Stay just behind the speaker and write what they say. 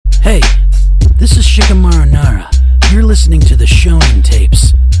This is Shikamaru Nara. You're listening to the Shonen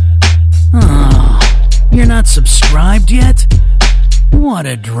Tapes. Oh, you're not subscribed yet? What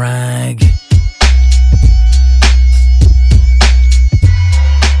a drag.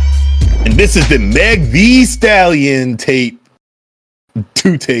 And this is the Meg Thee Stallion tape.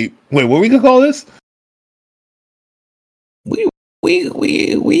 2 tape. Wait, what are we gonna call this? We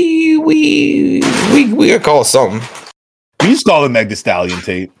gonna call it something. We just call it Meg Thee Stallion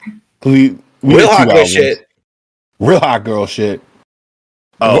tape. We Real hot girl shit. Real hot girl shit.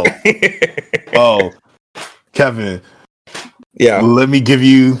 Oh. Oh. Kevin. Yeah. Let me give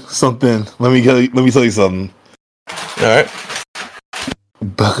you something. Let me tell you something. All right.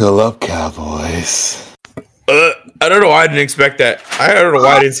 Buckle up, cowboys. I don't know why I didn't expect that. I don't know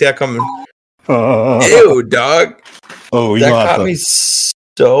why I didn't see that coming. Ew, dog. Oh, you that know caught me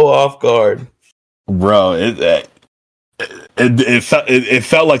so off guard, bro. It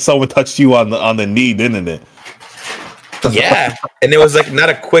felt like someone touched you on the knee, didn't it? Yeah, and it was like not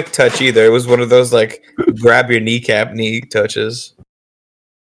a quick touch either. It was one of those like grab your kneecap knee touches.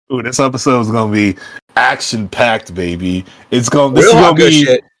 Ooh, this episode is gonna be action packed, baby. This is gonna be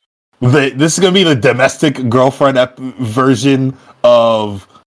shit. This is gonna be the domestic girlfriend version of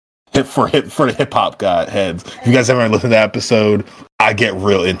for the hip hop heads. If you guys haven't listened to that episode, I get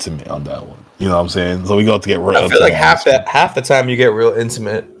real intimate on that one. You know what I'm saying? So we go to get real. I feel like half the time you get real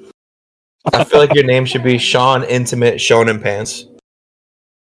intimate. I feel like your name should be Sean Intimate Shonen Pants.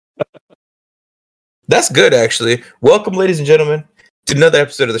 That's good, actually. Welcome, ladies and gentlemen, to another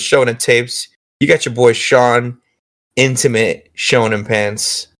episode of the Shonen Tapes. You got your boy Sean Intimate Shonen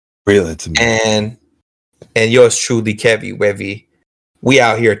Pants. Real intimate. And yours truly, Kevy Wevy. We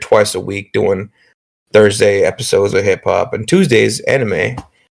out here twice a week doing Thursday episodes of hip hop and Tuesdays anime.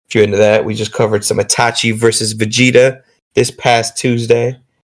 If you're into that, we just covered some Itachi versus Vegeta this past Tuesday.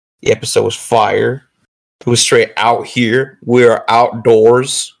 The episode was fire. It was straight out here. We are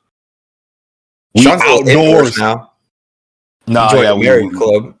outdoors. We Sean's outdoors now. Married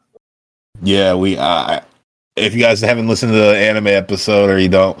Club. Yeah, we. If you guys haven't listened to the anime episode or you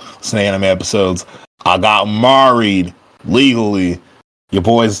don't listen to anime episodes, I got married legally. Your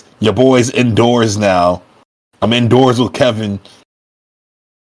boys indoors now. I'm indoors with Kevin.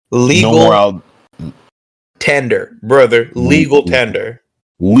 Legal. No more out. Tender, brother. Legal tender.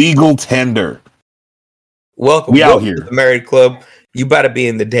 Legal tender. Welcome. We out here. To the married club. You better be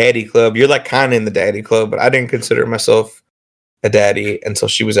in the daddy club. You're like kind of in the daddy club, but I didn't consider myself a daddy until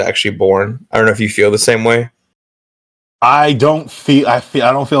she was actually born. I don't know if you feel the same way. I don't feel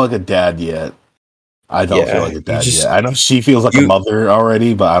like a dad yet. I don't feel like a dad yet. I know she feels like a mother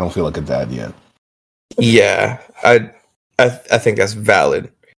already, but I don't feel like a dad yet. Yeah, I think that's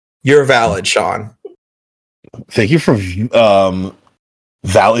valid. You're valid, Sean. Thank you for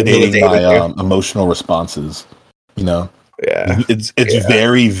validating my emotional responses. You know, yeah, it's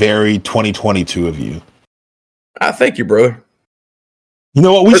very, very 2022 of you. Thank you, brother. You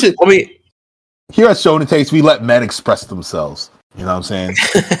know what? We should. Here at Shonen Tapes, we let men express themselves. You know what I'm saying?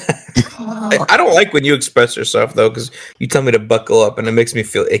 I don't like when you express yourself though, because you tell me to buckle up, and it makes me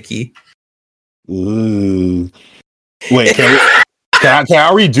feel icky. Ooh. Wait, can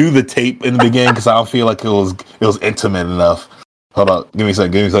I redo the tape in the beginning because I don't feel like it was intimate enough. Hold on, give me a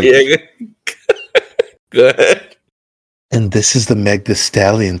second. Yeah, go ahead. And this is the Meg Thee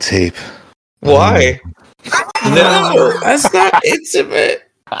Stallion tape. Why? No, that's not intimate.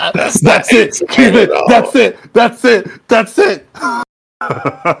 That's it. Keep it. That's it.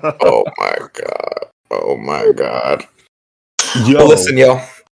 Oh my god. Yo. Well, listen, y'all.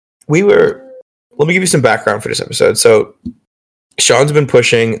 Let me give you some background for this episode. So, Sean's been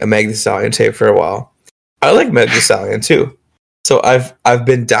pushing a Meg Thee Stallion tape for a while. I like Meg Thee Stallion too. So I've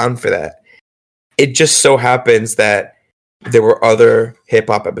been down for that. It just so happens that there were other hip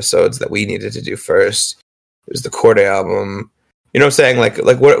hop episodes that we needed to do first. It was the Corday album. You know what I'm saying? Like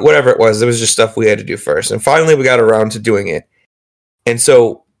whatever it was just stuff we had to do first. And finally we got around to doing it. And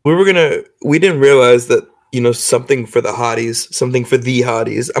so we didn't realize that, you know, something for the hotties. I'm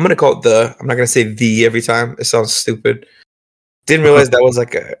going to call it I'm not going to say the every time. It sounds stupid. Didn't realize that was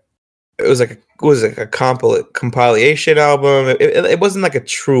a compilation album. It wasn't like a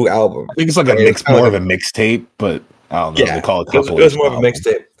true album. I think it's like a mix, more of a mixtape, but I don't know. Yeah, they call it it was more of a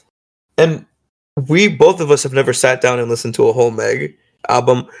mixtape. And both of us have never sat down and listened to a whole Meg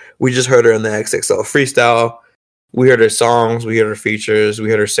album. We just heard her in the XXL freestyle. We heard her songs, we heard her features, we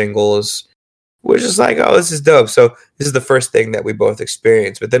heard her singles. We're just like, oh, this is dope. So this is the first thing that we both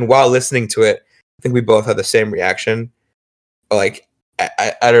experienced. But then while listening to it, I think we both had the same reaction. Like,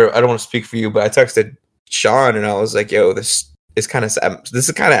 I don't want to speak for you, but I texted Sean and I was like, yo, this is kind of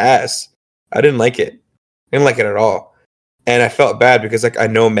ass. I didn't like it. I didn't like it at all. And I felt bad because like I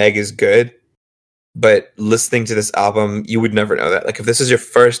know Meg is good, but listening to this album, you would never know that. Like if this is the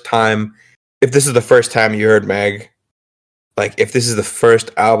first time you heard Meg, like if this is the first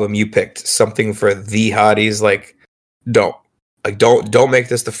album you picked something for the hotties, like don't make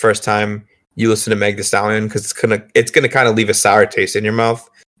this the first time you listen to Meg Thee Stallion, because it's gonna kind of leave a sour taste in your mouth.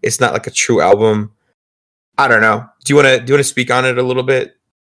 It's not like a true album. I don't know. Do you want to speak on it a little bit?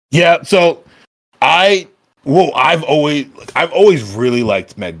 Yeah. So I've always really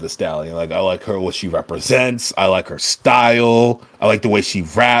liked Meg Thee Stallion. Like I like her, what she represents. I like her style. I like the way she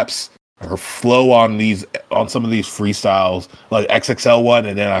raps. Her flow on some of these freestyles, like XXL one,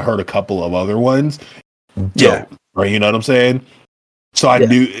 and then I heard a couple of other ones. Yeah. Right. You know what I'm saying? So I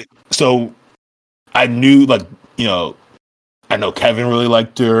knew, like, you know, I know Kevin really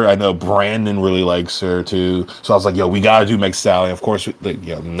liked her. I know Brandon really likes her too. So I was like, yo, we gotta do Meg Thee Stallion. Of course, like,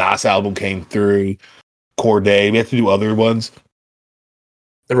 you know, Nas album came through. Corday. We have to do other ones.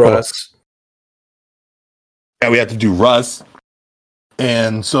 The Russ. Yeah, we had to do Russ.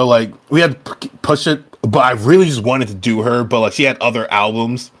 And so, like, we had to push it, but I really just wanted to do her. But, like, she had other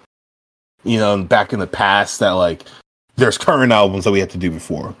albums, you know, back in the past that, like, there's current albums that we had to do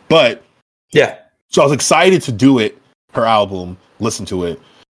before. But, yeah. So I was excited to do it, her album, listen to it.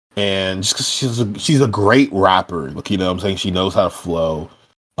 And just because she's a great rapper. Like, you know what I'm saying? She knows how to flow.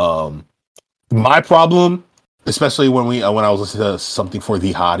 My problem, especially when I was listening to Something for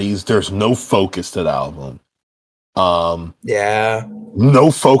the Hotties, there's no focus to the album. Yeah.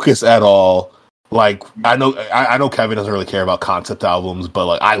 No focus at all. Like I know Kevin doesn't really care about concept albums, but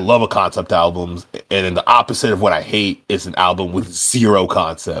like I love a concept albums, and then the opposite of what I hate is an album with zero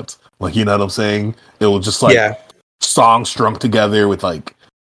concept. Like, you know what I'm saying? It will just like songs strung together with like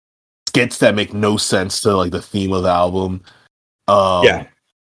skits that make no sense to like the theme of the album.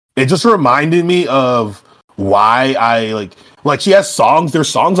 It just reminded me of why I like she has songs. There's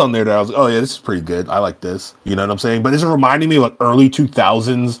songs on there that I was like, oh yeah, this is pretty good. I like this. You know what I'm saying? But it's reminding me of like early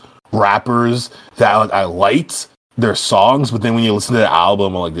 2000s rappers that like I liked their songs, but then when you listen to the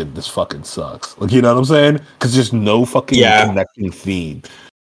album, I'm like, this fucking sucks. Like, you know what I'm saying? Because there's no fucking connecting theme.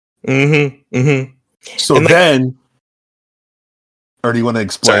 So and then, or do you want to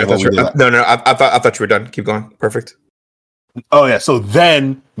explain? Sorry, I thought you were done. Keep going. Perfect. Oh yeah. So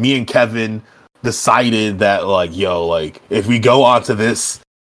then, me and Kevin decided that like, yo, like if we go onto this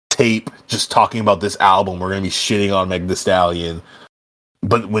tape just talking about this album, we're gonna be shitting on Meg Thee Stallion.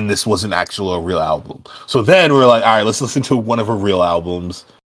 But when this wasn't actually a real album, so then we're like, all right, let's listen to one of her real albums.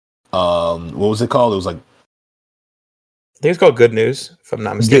 What was it called? It was like, I think it's called Good News, if I'm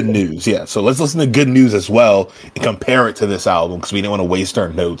not mistaken. Good News, yeah. So let's listen to Good News as well and compare it to this album because we didn't want to waste our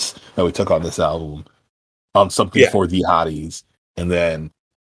notes that we took on this album on Something for the Hotties, and then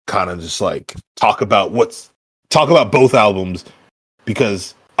kind of just like talk about both albums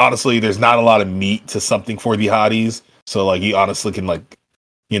because honestly, there's not a lot of meat to Something for the Hotties. So like, you honestly can like,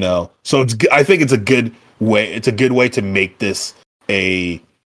 you know, so I think it's a good way. It's a good way to make this a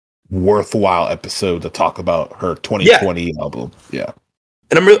worthwhile episode to talk about her 2020 album. Yeah.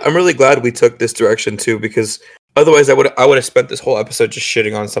 And I'm really glad we took this direction too, because otherwise I would have spent this whole episode just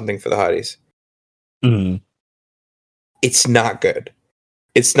shitting on Something for the Hotties. Mm-hmm. It's not good.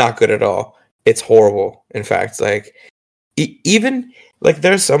 It's not good at all. It's horrible. In fact, like even like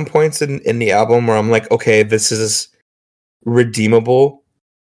there's some points in the album where I'm like, okay, this is redeemable.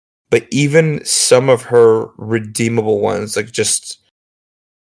 But even some of her redeemable ones, like they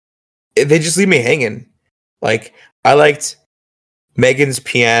just leave me hanging. Like I liked Megan's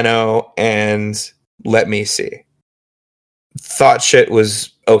Piano and Let Me See. Thought Shit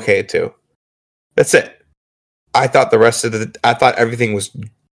was okay too. That's it. I thought I thought everything was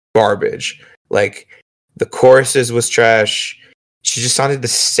garbage. Like the choruses was trash. She just sounded the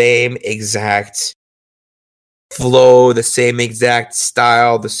same exact flow, the same exact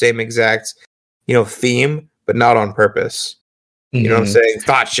style, the same exact, theme, but not on purpose. You know what I'm saying?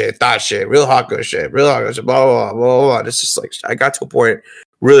 Thought shit, real hot girl shit, blah, blah, blah, blah. It's just like, I got to a point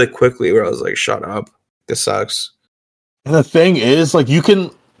really quickly where I was like, shut up. This sucks. And the thing is, like, you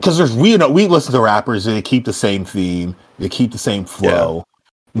can, because we listen to rappers and they keep the same theme, they keep the same flow,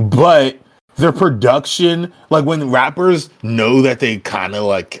 but their production, like when rappers know that they kind of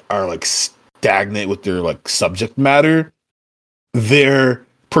like are like stagnant with their like subject matter, their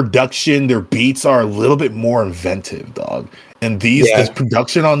production, their beats are a little bit more inventive, dog. And this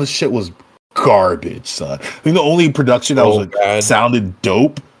production on this shit was garbage, son. I think the only production that was like sounded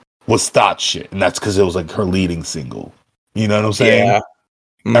dope was Thought Shit, and that's because it was like her leading single. You know what I'm saying?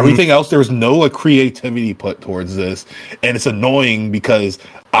 Everything else, there's no like creativity put towards this, and it's annoying because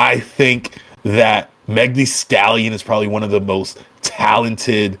I think that Meg Thee Stallion is probably one of the most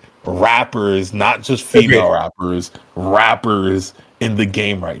talented rappers, not just female rappers in the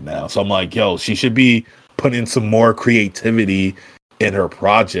game right now. So I'm like, yo, she should be putting some more creativity in her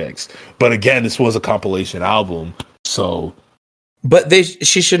projects. But again, this was a compilation album, so. But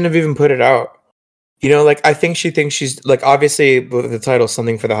she shouldn't have even put it out. You know, like, I think she thinks she's, like, obviously, with the title,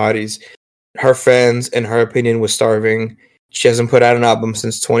 Something for the Hotties, her fans, in her opinion, was starving. She hasn't put out an album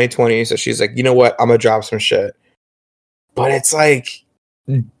since 2020, so she's like, you know what, I'm gonna drop some shit. But it's like,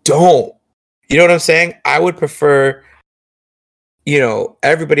 don't. You know what I'm saying? I would prefer, you know,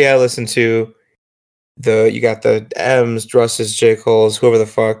 everybody I listen to, you got the M's, Drusses, J. Cole's, whoever the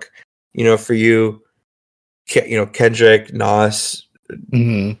fuck, you know, for you, you know, Kendrick, Nas,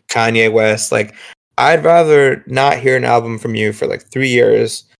 Kanye West, like, I'd rather not hear an album from you for like 3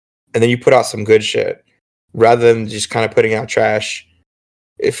 years and then you put out some good shit rather than just kind of putting out trash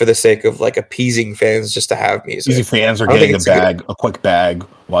for the sake of like appeasing fans just to have music. Easy fans are getting a quick bag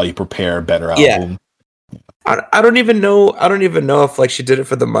while you prepare a better album. Yeah. I don't even know if like she did it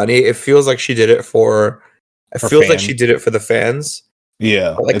for the money. It feels like she did it for like she did it for the fans.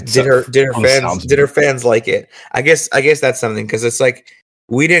 Yeah. But like did her fans like it? I guess that's something, because it's like,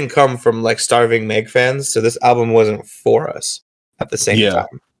 we didn't come from like starving Meg fans, so this album wasn't for us at the same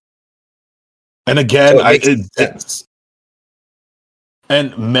time. And again, so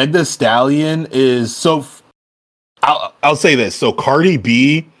and Meg Thee Stallion is so. I'll say this. So Cardi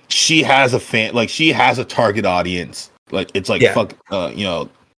B, she has a fan, like she has a target audience. Like it's like you know,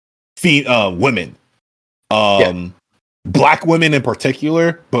 women, black women in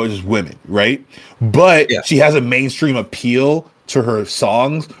particular, but just women, right? But she has a mainstream appeal to her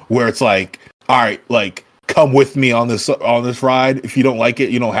songs where it's like, all right, like come with me on this ride. If you don't like it,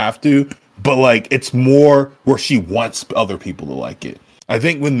 you don't have to. But like it's more where she wants other people to like it. I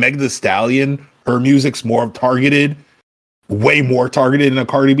think with Meg Thee Stallion, her music's more targeted, way more targeted in a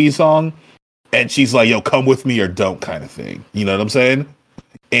Cardi B song. And she's like, yo, come with me or don't kind of thing. You know what I'm saying?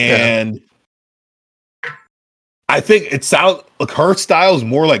 And I think it sounds like her style is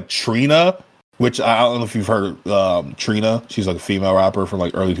more like Trina, which I don't know if you've heard Trina. She's like a female rapper from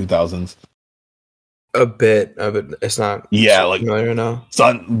like early 2000s. A bit. It's not. Yeah, like familiar now.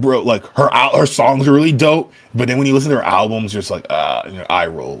 Son, bro, like her songs are really dope, but then when you listen to her albums, you're just like, your eye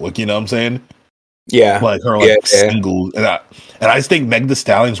roll. Like, you know what I'm saying? Yeah, like her singles, and I just think Meg Thee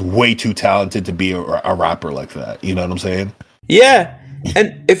Stallion's way too talented to be a rapper like that. You know what I'm saying? Yeah,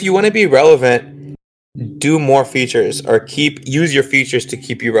 and if you want to be relevant, do more features or use your features to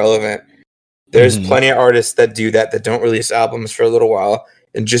keep you relevant. There's plenty of artists that do that don't release albums for a little while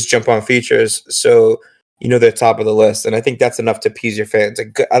and just jump on features, so you know they're top of the list. And I think that's enough to appease your fans.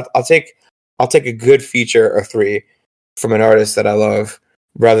 I'll take a good feature or 3 from an artist that I love,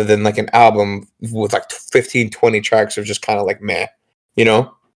 rather than like an album with like 15, 20 tracks of just kind of like meh, you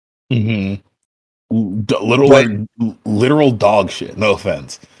know? Literal dog shit. No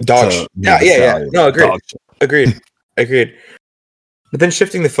offense. Dog shit. Yeah. No, agreed. But then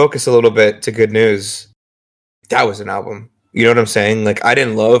shifting the focus a little bit to Good News, that was an album. You know what I'm saying? Like, I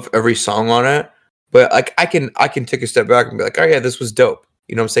didn't love every song on it, but like I can take a step back and be like, oh yeah, this was dope.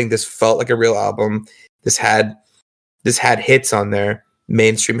 You know what I'm saying? This felt like a real album. This had hits on there.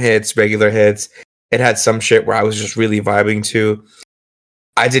 Mainstream hits, regular hits. It had some shit where I was just really vibing to.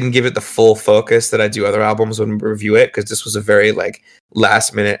 I didn't give it the full focus that I do other albums when we review it, because this was a very like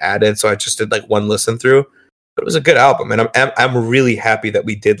last minute added, so I just did like one listen through. But it was a good album, and I'm really happy that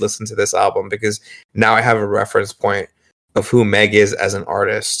we did listen to this album, because now I have a reference point of who Meg is as an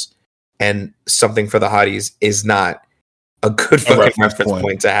artist, and Something for the Hotties is not a good fucking reference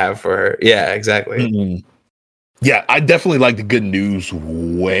point to have for her. Yeah, exactly. Yeah, I definitely like the Good News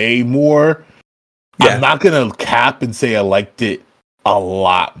way more. Yeah. I'm not gonna cap and say I liked it a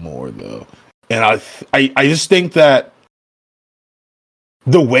lot more though, and I just think that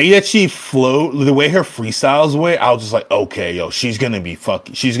the way that she flowed, the way her freestyles went, I was just like, okay, yo, she's gonna be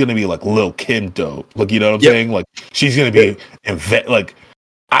like Lil Kim dope. Like, you know what I'm saying? Like, she's gonna be like,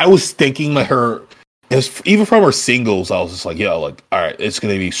 I was thinking like her, even from her singles, I was just like, yo, like, all right, it's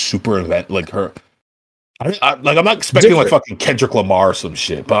gonna be super like her. I'm not expecting like fucking Kendrick Lamar or some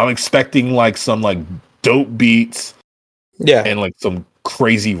shit, but I'm expecting like some like dope beats, and like some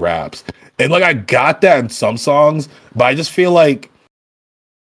crazy raps, and like I got that in some songs, but I just feel like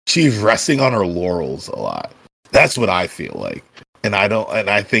she's resting on her laurels a lot. That's what I feel like, and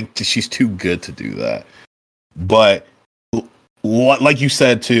I think she's too good to do that. But like you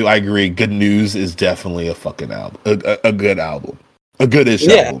said too, I agree. Good News is definitely a fucking album, a good album. A good-ish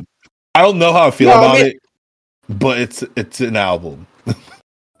Yeah. album. I don't know how I feel No, I about mean- it, but it's an album.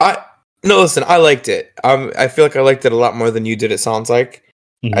 No, listen, I liked it. I feel like I liked it a lot more than you did. It sounds like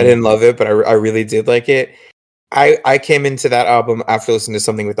I didn't love it, but I really did like it. I came into that album after listening to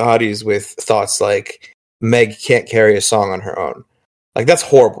Something with the Hotties with thoughts like Meg can't carry a song on her own. Like that's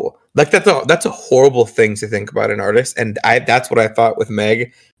horrible. Like that's a horrible thing to think about an artist, and that's what I thought with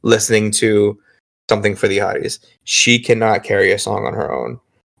Meg listening to Something for the Hotties. She cannot carry a song on her own.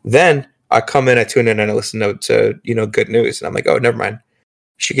 Then I come in, I tune in, and I listen to Good News, and I'm like, oh, never mind.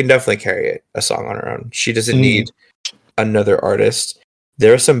 She can definitely carry a song on her own. She doesn't need another artist.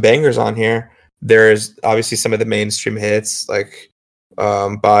 There are some bangers on here. There's obviously some of the mainstream hits like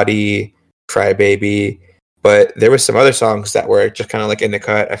Body, Crybaby, but there were some other songs that were just kind of like in the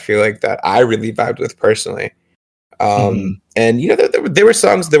cut. I feel like that I really vibed with personally. And there were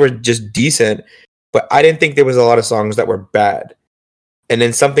songs that were just decent, but I didn't think there was a lot of songs that were bad. And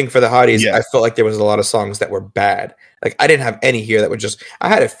then Something for the Hotties, I felt like there was a lot of songs that were bad. Like I didn't have any here that were just. I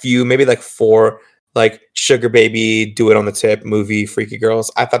had a few, maybe like 4, like Sugar Baby, Do It on the Tip, Movie, Freaky Girls.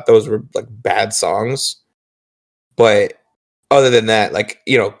 I thought those were like bad songs. But other than that, like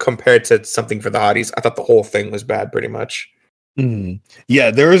compared to Something for the Hotties, I thought the whole thing was bad, pretty much. Yeah,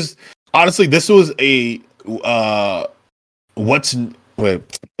 there's honestly, this was a what's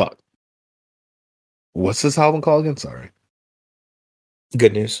this album called again? Sorry.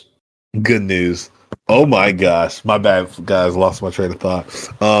 Good News. Good News. Oh my gosh. My bad, guys. Lost my train of thought.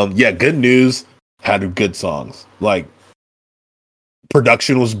 Yeah, Good News had good songs. Like,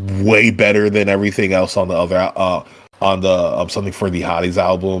 production was way better than everything else on the other, on the Something for the Hotties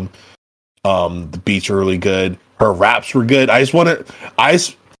album. The beats were really good. Her raps were good. I think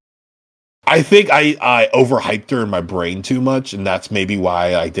I overhyped her in my brain too much, and that's maybe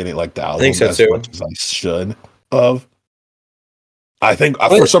why I didn't like the album so as too. much as I should have. I think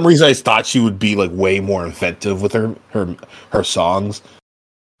for some reason I thought she would be like way more inventive with her songs,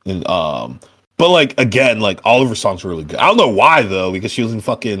 and but like again, like all of her songs were really good. I don't know why though, because she was in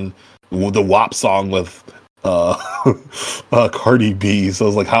fucking the WAP song with Cardi B. So I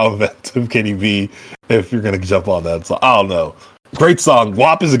was like, how inventive can he be if you're gonna jump on that song? I don't know. Great song.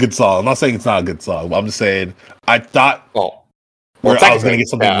 WAP is a good song. I'm not saying it's not a good song, but I'm just saying I thought I was gonna get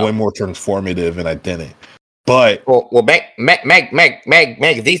something way more transformative, and I didn't. But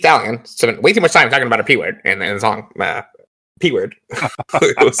Meg Thee Stallion spent way too much time talking about a P word in the song. P word.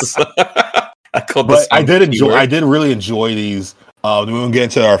 I did really enjoy these. We'll get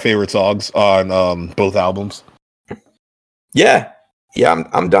into our favorite songs on both albums. Yeah,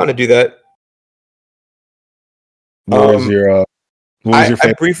 I'm down to do that. What was your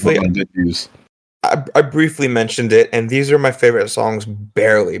favorite briefly on Good News? I briefly mentioned it, and these are my favorite songs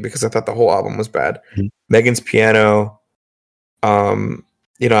barely because I thought the whole album was bad. Megan's Piano,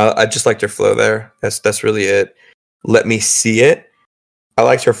 I just liked her flow there. That's really it. Let Me See It. I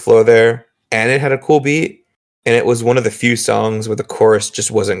liked her flow there, and it had a cool beat, and it was one of the few songs where the chorus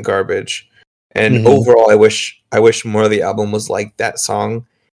just wasn't garbage. And overall, I wish more of the album was like that song,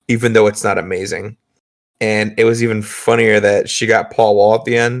 even though it's not amazing. And it was even funnier that she got Paul Wall at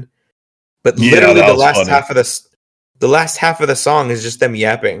the end. But literally the last half of the song is just them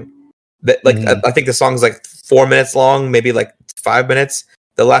yapping. That I think the song's like 4 minutes long, maybe like 5 minutes.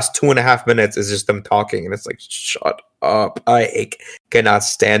 The last 2.5 minutes is just them talking, and it's like, shut up. I cannot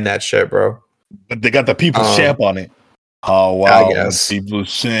stand that shit, bro. But they got the People's Champ on it. Oh wow, I guess.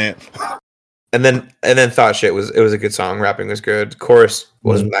 People's Champ. And then Thought Shit was a good song. Rapping was good. Chorus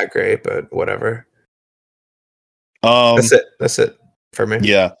wasn't that great, but whatever. That's it for me.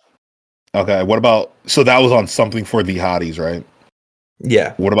 Yeah. Okay. What about? So that was on Something for the Hotties, right?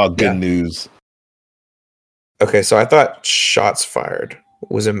 Yeah. What about Good News? Okay, so I thought Shots Fired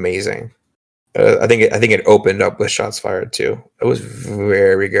was amazing. I think it opened up with Shots Fired too. It was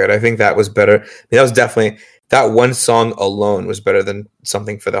very good. I think that was better. I mean, that was definitely, that one song alone was better than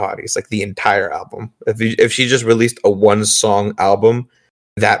Something for the Hotties. Like the entire album. If she just released a 1-song album,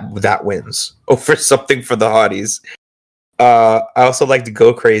 that wins over Something for the Hotties. I also like to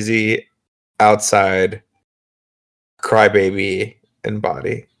Go Crazy, Outside, Crybaby, and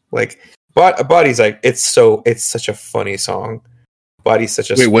Body. Like, Body's like, it's such a funny song. Body's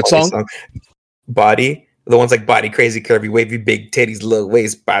such a Wait, what song? Body, the ones like Body, Crazy, Curvy, Wavy, Big Titties, Low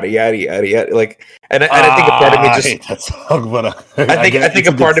Waist, Body, yada yada yada. Like, and I think a part of me just, I hate that song, but I think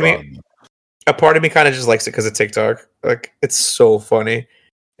a part of me kind of just likes it because of TikTok. Like, it's so funny.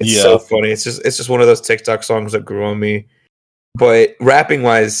 It's so funny. It's just one of those TikTok songs that grew on me. But rapping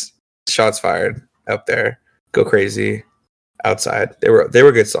wise, Shots Fired up there. Go Crazy, Outside. They were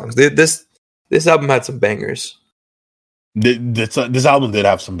good songs. This album had some bangers. This album did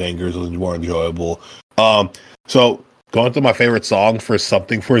have some bangers. It was more enjoyable. So going to my favorite song for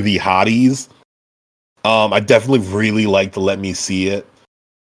Something for the Hotties. I definitely really liked Let Me See It.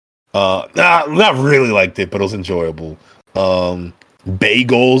 Not really liked it, but it was enjoyable.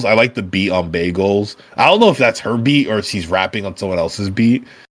 Bagels. I like the beat on Bagels. I don't know if that's her beat or if she's rapping on someone else's beat,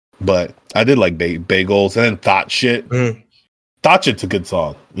 but I did like Bagels. And then Thought Shit. Thought Shit's a good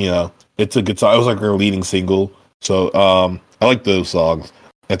song. You know, it's a good song. It was like her leading single. So I like those songs.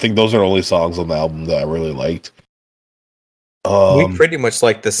 I think those are the only songs on the album that I really liked. We pretty much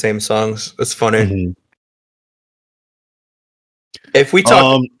like the same songs. It's funny. Mm-hmm. If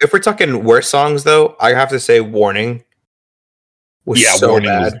we're talking worse songs, though, I have to say "Warning" was so Warning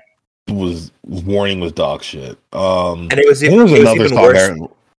bad. Warning was dog shit. And it was even worse.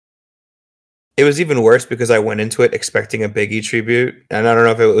 It was even worse because I went into it expecting a Biggie tribute, and I don't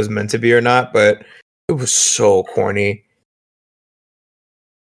know if it was meant to be or not, but it was so corny.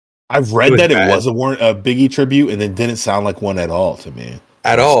 I've read that it was a Biggie tribute, and it didn't sound like one at all to me.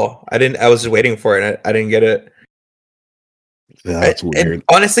 At all, I didn't. I was just waiting for it. I didn't get it. Yeah, that's weird. And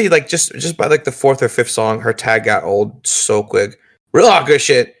honestly, like just by like the fourth or fifth song, her tag got old so quick. Real hot good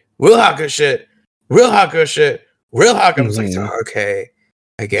shit. Real hot good shit. Real hot good shit. Real hot. I was like, okay,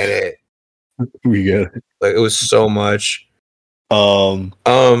 I get it. We get it. Like it was so much.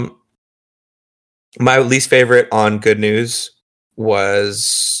 My least favorite on Good News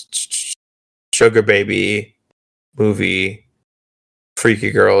was Sugar Baby movie,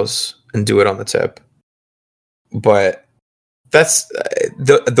 Freaky Girls, and Do It on the Tip. But that's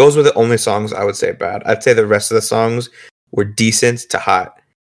those were the only songs I would say bad. I'd say the rest of the songs were decent to hot.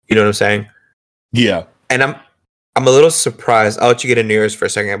 You know what I'm saying? Yeah. And I'm a little surprised. I'll let you get into yours for a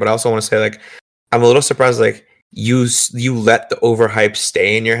second, but I also want to say like I'm a little surprised like you let the overhype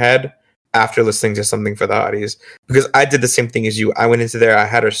stay in your head after listening to Something for the Hotties, because I did the same thing as you. I went into there, I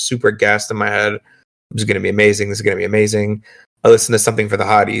had her super gassed in my head. It was going to be amazing. This is going to be amazing. I listened to Something for the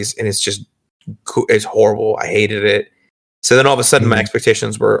Hotties, and it's horrible. I hated it. So then all of a sudden, my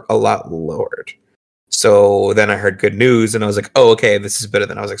expectations were a lot lowered. So then I heard Good News, and I was like, oh, okay, this is better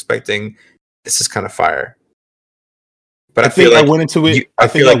than I was expecting. This is kind of fire. But I feel like I went into it. I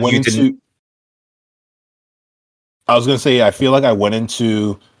was going to say, I feel like I went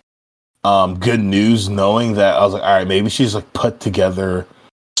into Good News knowing that I was like, all right, maybe she's like put together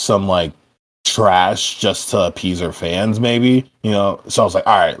some like trash just to appease her fans, maybe, you know. So I was like,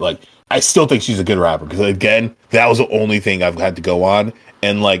 all right, like I still think she's a good rapper, because again, that was the only thing I've had to go on.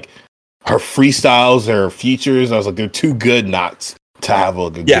 And like her freestyles, her features, I was like, they're too good not to have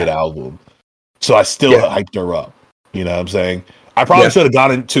like a good album. So I still hyped her up. You know what I'm saying? I probably should have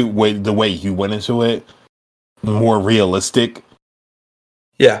gotten into the way you went into it, more realistic.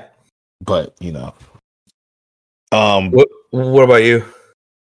 Yeah. But you know. What about you?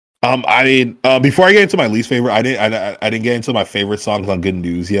 I mean, before I get into my least favorite, I didn't get into my favorite songs on Good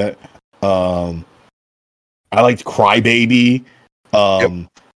News yet. I liked Crybaby.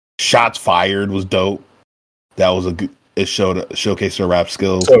 Shots Fired was dope. That was it showcased her rap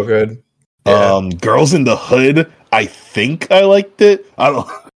skills. So good. Yeah. Girls in the Hood, I think I liked it. I don't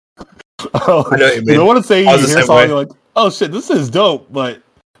know what you mean. You don't want to say you hear a song, you're like, oh shit, this is dope, but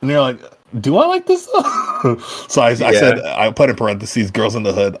and you're like, do I like this song? So I said, I put in parentheses, Girls in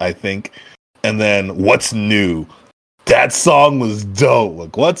the Hood, I think. And then What's New? That song was dope.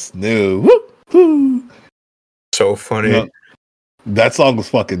 Like, What's New? Woo-hoo. So funny. You know, that song was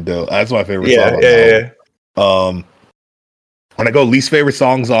fucking dope. That's my favorite song. Yeah. When I go least favorite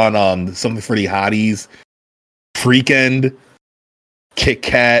songs on Something for the Hotties, Freakend, Kitty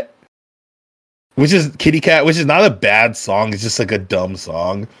Cat, which is not a bad song. It's just like a dumb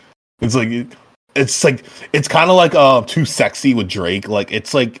song. It's kind of like Too Sexy with Drake. Like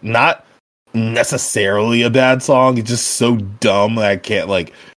it's like not necessarily a bad song. It's just so dumb that I can't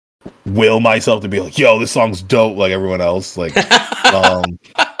like will myself to be like, yo, this song's dope like everyone else. Like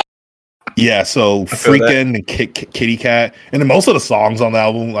yeah, so Freakin' and Kitty Cat, and then most of the songs on the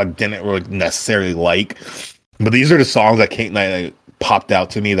album I didn't really necessarily like, but these are the songs that popped out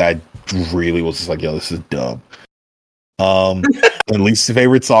to me that I really was just like, yo, this is dumb. And least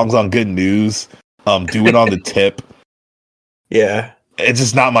favorite songs on Good News, Do It on the Tip. Yeah, it's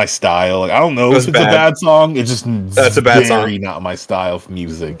just not my style. Like I don't know if it's a bad song. It's just that's a bad song. Not my style of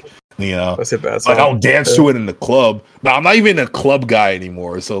music. You know, that's a bad song. Like I'll dance to it in the club. But I'm not even a club guy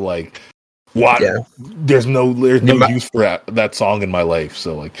anymore. So like. What? Yeah. There's no use for that song in my life,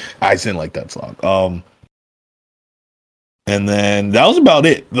 so like I just didn't like that song. And then that was about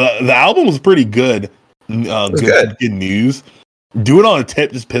it. The album was pretty good. Good News. Do It on a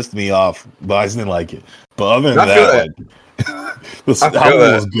Tip just pissed me off, but I just didn't like it. But other than that, This I feel album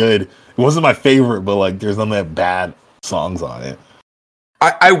that. was good. It wasn't my favorite, but like, there's none that bad songs on it.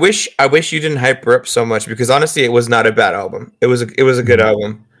 I wish you didn't hype her up so much because honestly, it was not a bad album. It was a good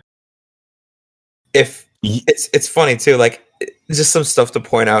album. If it's funny too, like just some stuff to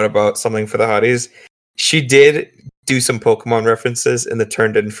point out about Something for the Hotties. She did do some Pokemon references in the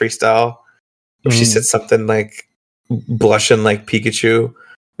Turned In freestyle. She said something like blushing like Pikachu,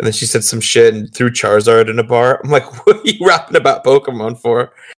 and then she said some shit and threw Charizard in a bar. I'm like, what are you rapping about Pokemon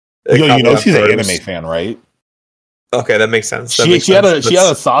for? Yo, you know she's an anime fan, right? Okay, that makes sense. She had a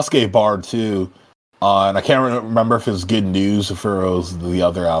Sasuke bar too. And I can't remember if it was Good News or if it was the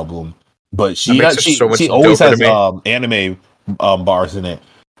other album, but she always has anime bars in it.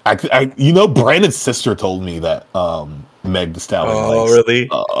 Brandon's sister told me that Meg Thee Stallion likes really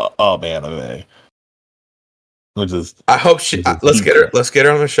anime. Which is, I hope she. Let's get her on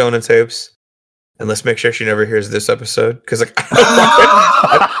the Shonen tapes, and let's make sure she never hears this episode. Because like,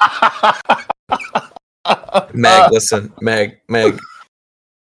 Meg, listen, Meg.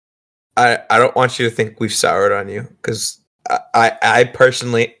 I don't want you to think we've soured on you because I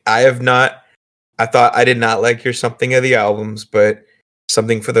personally have not. I did not like your Something of the albums, but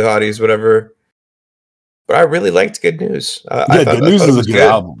Something for the Hotties, whatever. But I really liked Good News. Good News is a good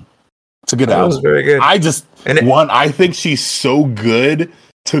album. It's a good album. It was very good. I think she's so good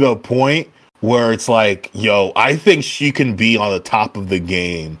to the point where it's like, yo, I think she can be on the top of the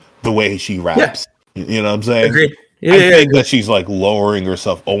game the way she raps. Yeah. You know what I'm saying? Agreed. I think that she's like lowering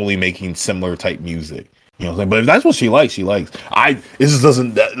herself, only making similar type music. You know what I'm saying? But if that's what she likes, she likes. It just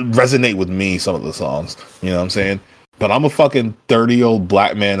doesn't resonate with me, some of the songs. You know what I'm saying? But I'm a fucking 30-year-old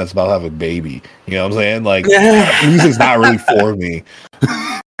black man that's about to have a baby. You know what I'm saying? Like, music's not really for me.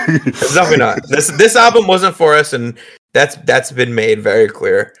 It's definitely not. This album wasn't for us, and that's been made very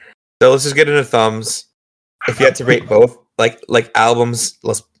clear. So let's just get into thumbs. If you had to rate both, like albums,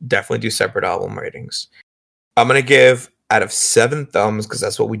 let's definitely do separate album ratings. I'm gonna give out of 7 thumbs because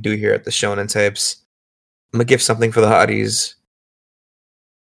that's what we do here at the Shonen Tapes. I'm gonna give Something for the Hotties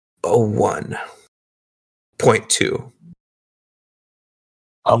a 1.2.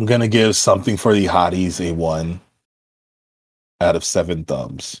 I'm gonna give Something for the Hotties a 1 out of 7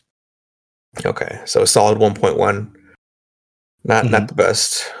 thumbs. Okay, so a solid 1.1. Not the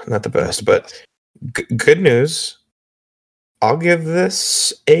best, but good news. I'll give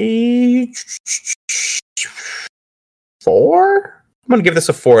this a 4. I'm gonna give this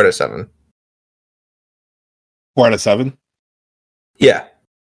a 4 out of 7. 4 out of 7? Yeah.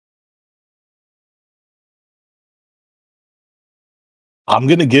 I'm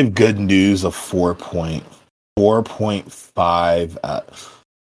gonna give Good News a 4.5.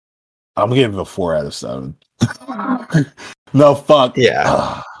 I'm gonna give it a 4 out of 7. No, fuck.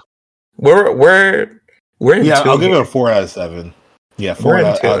 Yeah. We're in yeah, I'll give here. it a 4 out of 7. Yeah, 4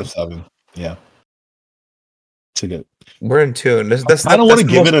 out of 7. Yeah. It's a good. We're in tune. I don't want to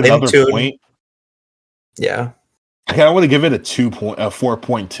give it another point. Yeah. I kind of want to give it a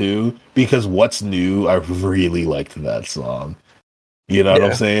 4.2 because What's New, I really liked that song. You know what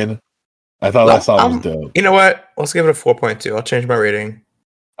I'm saying? I thought that song was dope. You know what? Let's give it a 4.2. I'll change my rating.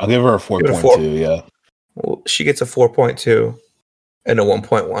 I'll give her a 4.2, yeah. Well, she gets a 4.2 and a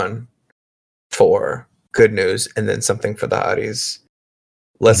 1.1 for Good News, and then Something for the Hotties.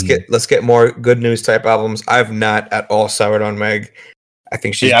 Let's get more Good News type albums. I've not at all soured on Meg. I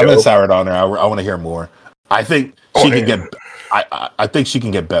think she's I've been soured on her. I want to hear more. I think she can get. I think she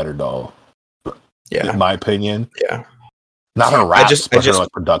can get better, though. Yeah, in my opinion. Yeah, not her raps, but her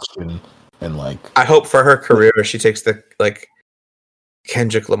like production and like. I hope for her career she takes the like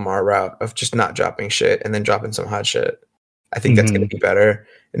Kendrick Lamar route of just not dropping shit and then dropping some hot shit. I think that's going to be better.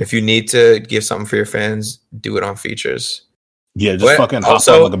 And if you need to give something for your fans, do it on features. Yeah, just fucking hop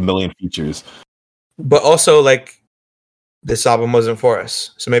on like a million features. But also, like, this album wasn't for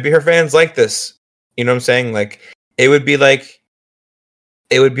us. So maybe her fans like this. You know what I'm saying? Like, it would be like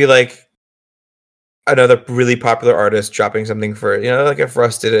another really popular artist dropping something for, you know, like if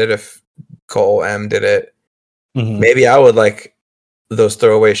Russ did it, if Cole M did it. Maybe I would like those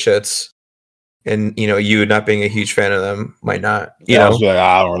throwaway shits. And, you know, you not being a huge fan of them might not. You know? Like,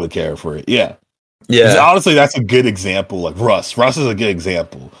 I don't really care for it. Yeah. Yeah. Honestly, that's a good example. Like Russ. Russ is a good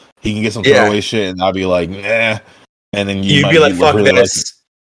example. He can get some throwaway shit, and I'll be like, nah. And then you'd be like, fuck really this.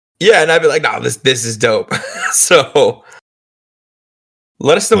 Yeah, and I'd be like, no, this is dope. So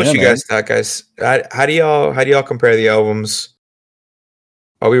let us know what you guys thought, guys. How do y'all compare the albums?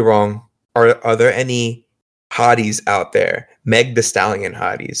 Are we wrong? Are there any hotties out there, Meg Thee Stallion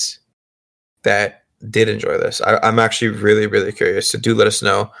hotties, that did enjoy this? I'm actually really, really curious. So do let us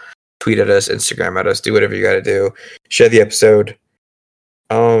know. tweet at us, Instagram at us, do whatever you got to do. Share the episode.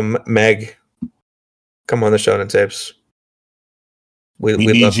 Meg, come on the Shonen Tapes. We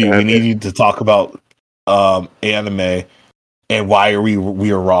need you. We need you to talk about anime and why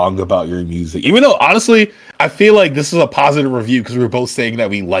we are wrong about your music. Even though, honestly, I feel like this is a positive review because we're both saying that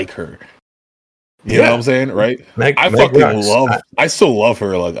we like her. You know what I'm saying, right? Meg fucking I still love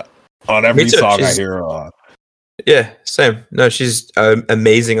her. Like on every song I hear her on. Yeah, same. No, she's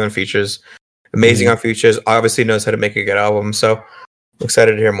amazing on features. Amazing on features. Obviously knows how to make a good album. So I'm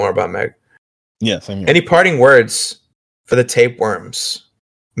excited to hear more about Meg. Yeah, same here. Any parting words for the tapeworms,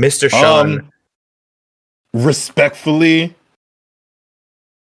 Mr. Sean? Respectfully,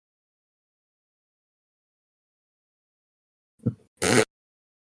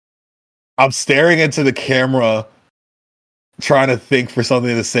 I'm staring into the camera, trying to think for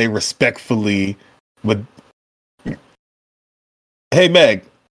something to say respectfully. But hey, Meg,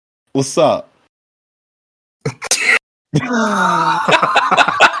 what's up?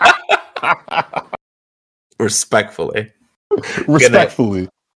 Respectfully. Respectfully.